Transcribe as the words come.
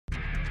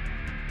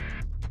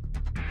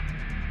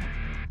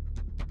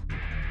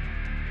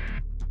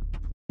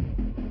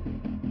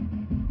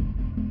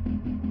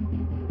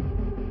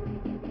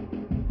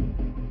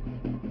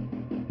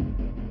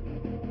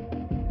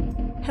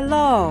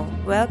Hello,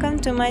 welcome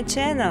to my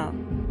channel.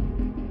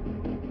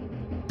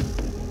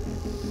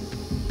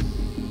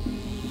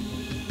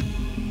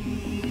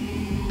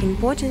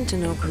 Important to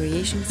know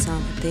creation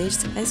some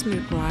footage as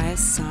requires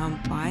some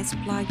bytes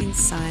plugins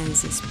sign the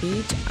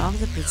speed of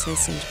the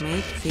process and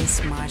make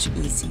this much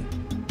easy.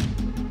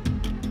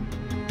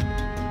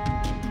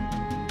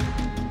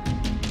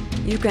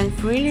 You can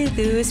freely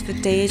use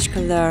footage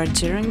color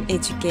during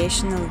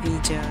educational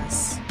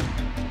videos.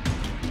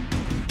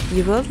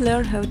 You will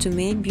learn how to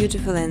make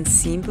beautiful and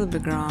simple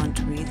background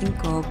within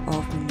scope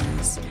of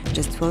menus,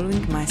 just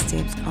following my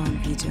steps on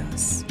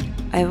videos.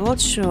 I will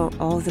show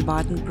all the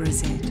button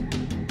preset.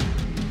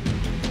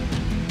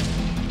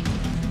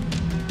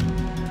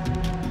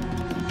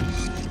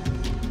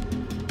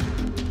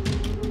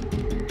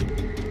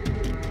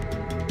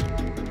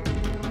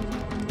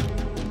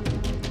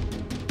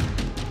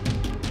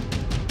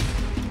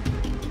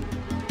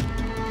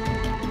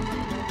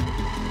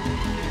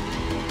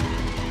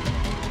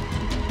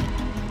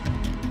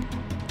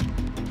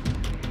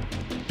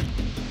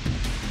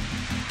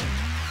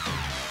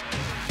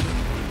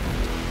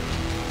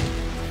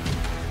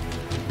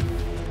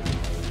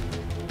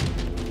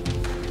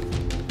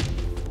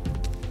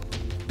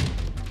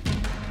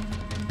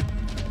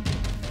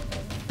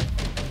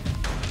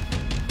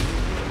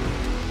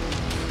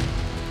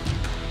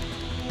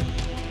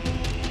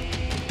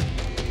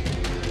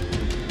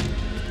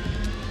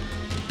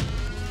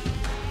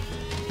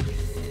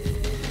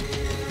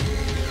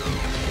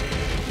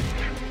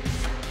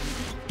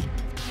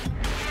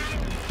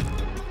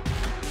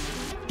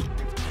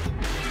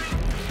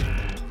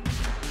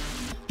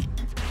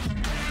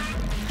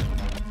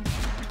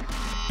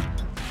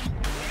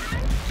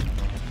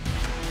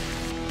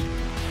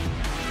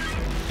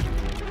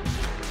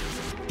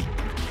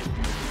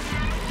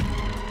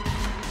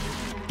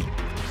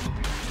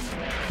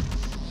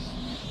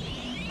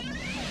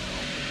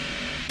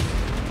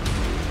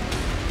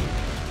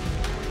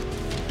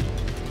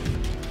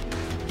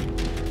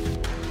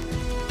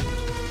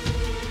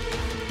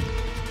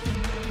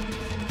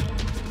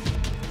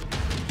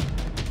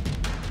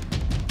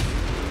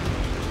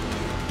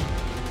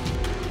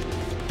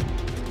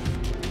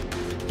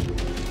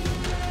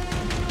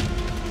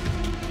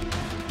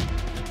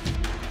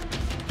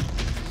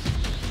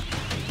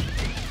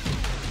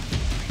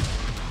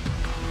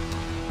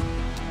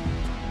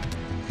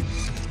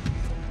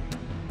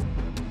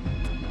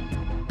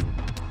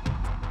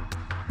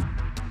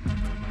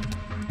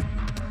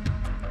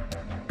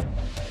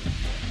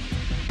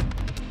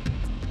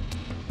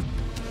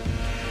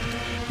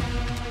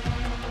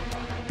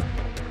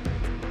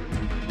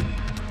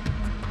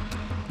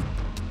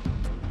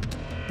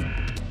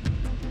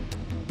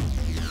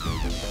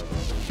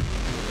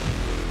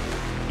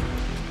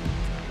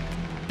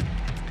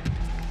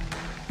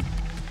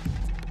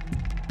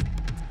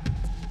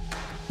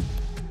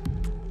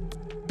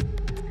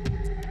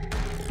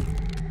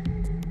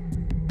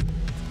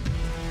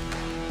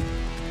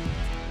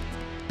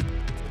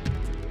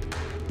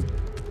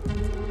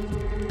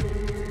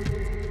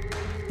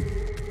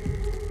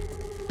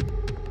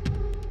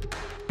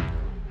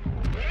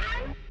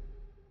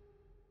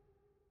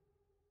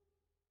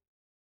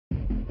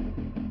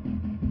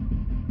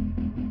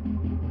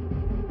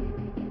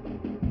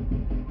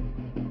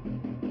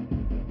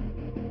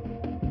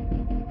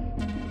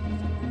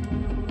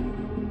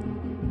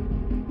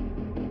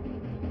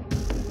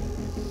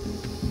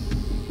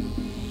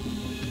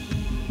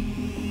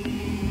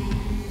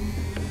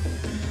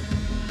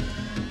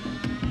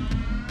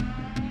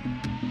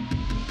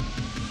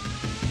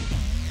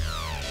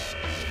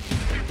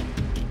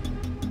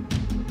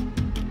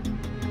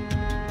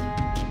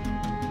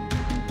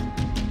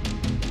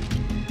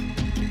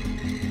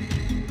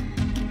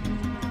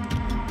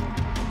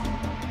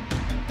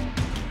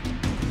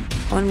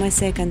 On my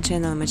second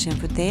channel Machine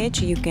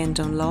Footage, you can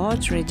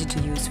download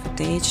ready-to-use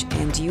footage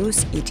and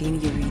use it in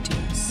your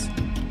videos.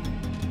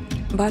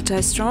 But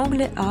I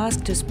strongly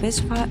ask to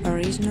specify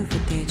original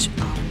footage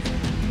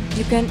only.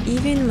 You can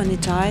even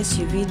monetize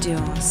your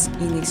videos.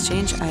 In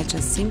exchange, I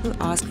just simply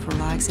ask for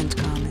likes and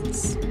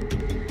comments.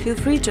 Feel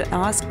free to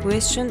ask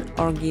questions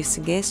or give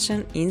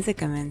suggestions in the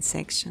comment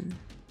section.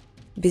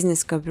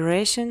 Business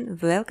cooperation,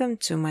 welcome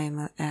to my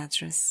email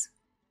address.